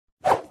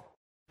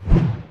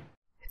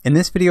In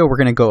this video, we're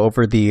going to go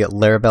over the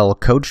Laravel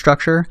code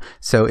structure.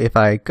 So if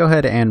I go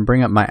ahead and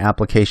bring up my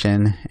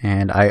application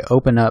and I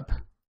open up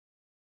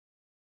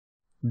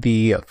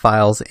the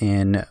files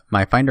in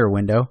my Finder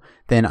window,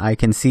 then I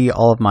can see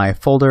all of my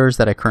folders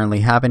that I currently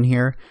have in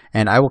here,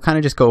 and I will kind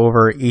of just go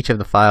over each of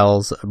the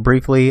files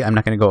briefly. I'm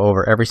not going to go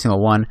over every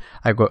single one.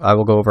 I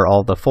will go over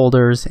all the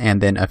folders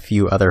and then a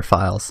few other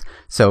files.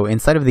 So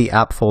inside of the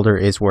app folder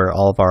is where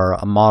all of our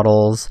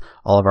models,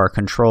 all of our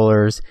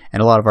controllers,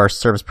 and a lot of our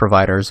service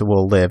providers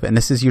will live, and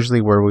this is usually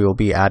where we will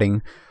be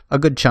adding a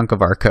good chunk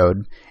of our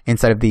code.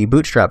 Inside of the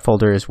bootstrap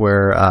folder is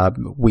where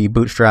we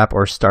bootstrap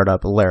or start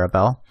up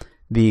Laravel.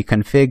 The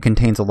config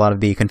contains a lot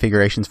of the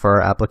configurations for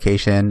our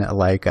application,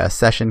 like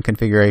session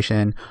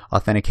configuration,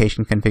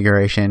 authentication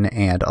configuration,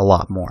 and a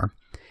lot more.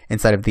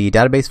 Inside of the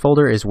database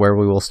folder is where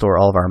we will store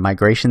all of our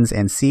migrations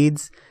and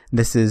seeds.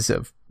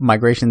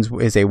 Migrations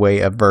is a way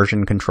of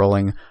version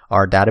controlling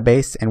our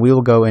database, and we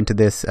will go into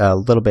this a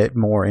little bit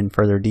more in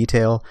further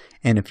detail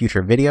in a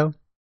future video.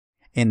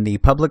 In the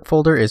public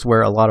folder is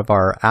where a lot of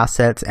our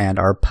assets and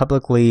our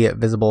publicly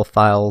visible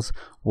files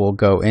will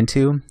go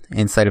into.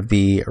 Inside of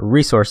the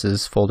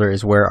resources folder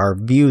is where our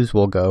views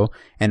will go,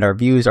 and our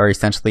views are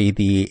essentially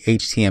the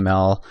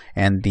HTML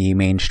and the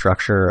main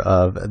structure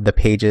of the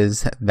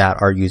pages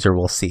that our user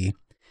will see.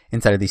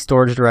 Inside of the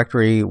storage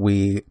directory,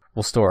 we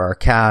will store our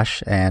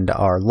cache and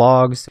our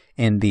logs.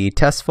 In the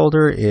test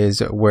folder is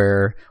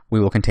where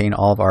we will contain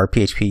all of our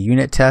PHP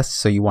unit tests,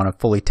 so you want to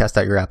fully test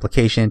out your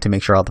application to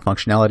make sure all the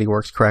functionality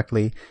works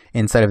correctly.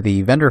 Inside of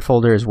the vendor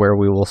folder is where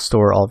we will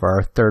store all of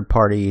our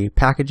third-party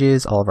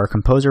packages, all of our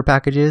composer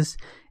packages,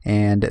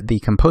 and the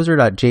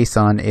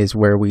composer.json is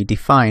where we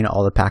define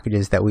all the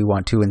packages that we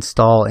want to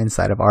install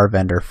inside of our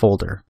vendor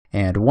folder.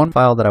 And one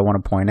file that I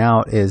want to point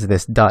out is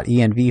this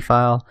 .env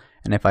file.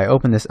 And if I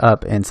open this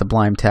up in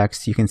Sublime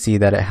Text, you can see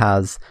that it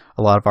has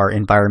a lot of our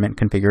environment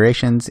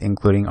configurations,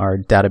 including our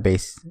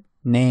database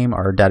name,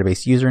 our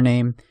database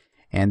username.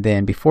 And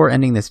then before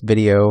ending this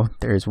video,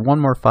 there's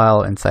one more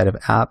file inside of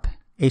app,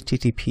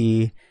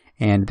 http,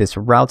 and this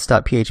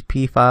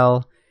routes.php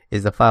file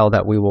is the file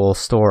that we will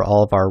store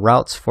all of our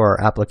routes for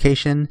our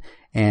application.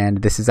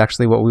 And this is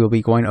actually what we will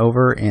be going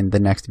over in the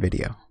next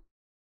video.